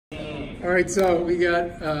All right, so we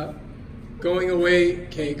got going away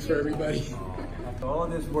cake for everybody. After all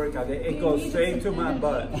this work, it goes straight to my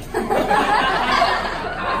butt.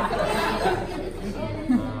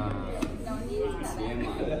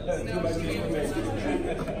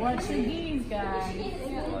 Watch your knees,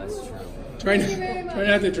 guys. Try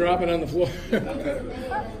not to drop it on the floor.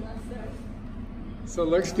 So it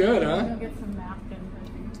looks good, huh? I'll get some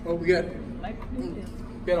napkins. Oh, we got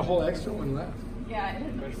a whole extra one left. Yeah, it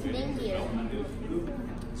is. Thank you.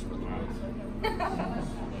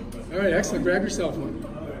 All right, excellent. Grab yourself one.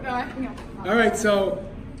 No. All right, so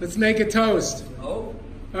let's make a toast. All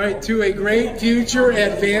right, to a great future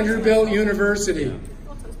at Vanderbilt University.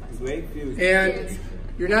 Great future. And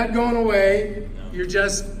you're not going away, you're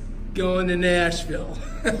just going to Nashville.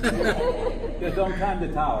 Just don't climb the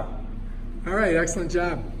tower. All right, excellent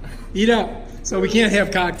job. Eat up. So we can't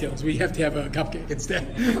have cocktails. We have to have a cupcake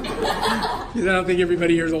instead. Because I don't think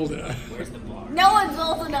everybody here is old enough. No one's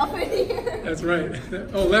old enough in here. That's right.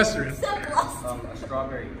 Oh, Lester is. A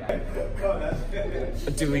strawberry guy.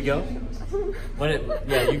 Do we go?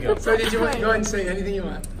 Yeah, you go. So did you want to go ahead and say anything you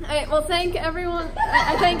want? All right, well, thank everyone.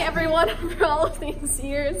 I thank everyone for all of these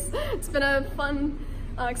years. It's been a fun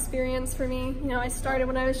experience for me. You know, I started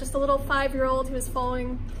when I was just a little 5-year-old who was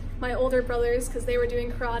following my older brothers because they were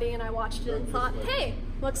doing karate, and I watched it and thought, hey,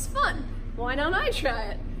 looks fun. Why don't I try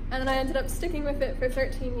it? And then I ended up sticking with it for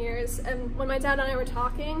 13 years. And when my dad and I were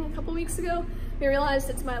talking a couple weeks ago, we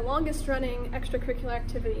realized it's my longest running extracurricular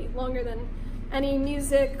activity, longer than any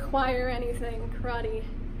music, choir, anything. Karate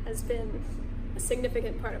has been a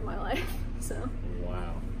significant part of my life, so.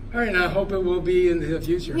 Wow. All right, and I hope it will be in the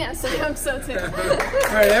future. Yes, I hope so too.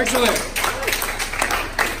 All right, excellent.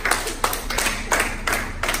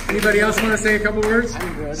 Anybody else want to say a couple words?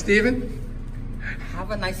 Stephen?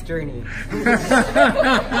 Have a nice journey.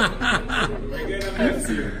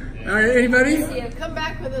 All right, anybody? Yeah, come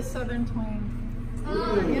back with a southern twang.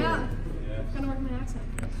 Oh, yeah. Gotta work my accent.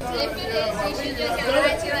 If it is, we should just go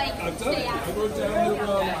right to like stay out. I wrote down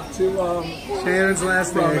to Shannon's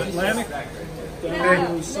last day. Atlantic.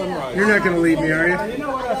 Hey, Sunrise. you're not going to leave me, are you? You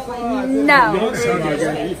know what I saw? No.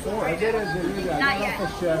 Before. I did it. Not yet.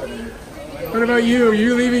 What about you? Are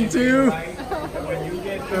you leaving too?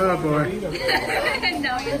 Oh boy.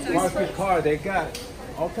 No, it's Park your car. They got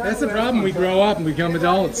all kinds That's the of problem. We grow up and become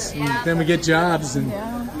adults. And then we get jobs and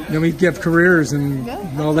then we get careers and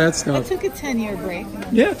all that I stuff. took a 10-year break.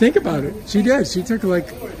 Yeah, think about it. She did. She took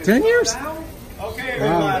like 10 years. Okay,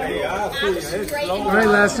 everybody. I'll see you. All right,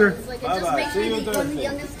 Lester. Bye-bye. See you Thursday.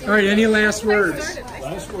 All right, any last words?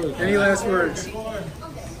 Last word. Any last words?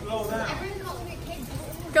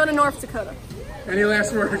 Go to North Dakota. Any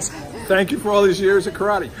last words? Thank you for all these years of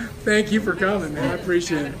karate. Thank you for coming, man. I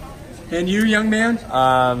appreciate it. And you, young man?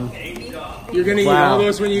 You're going to eat Wow. all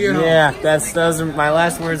those when you get home? Yeah, those are my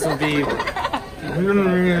last words will be. It's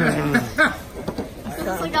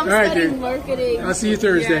like I'm All right, studying dude. marketing. I'll see you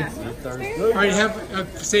Thursday. All right, have a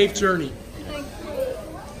safe journey.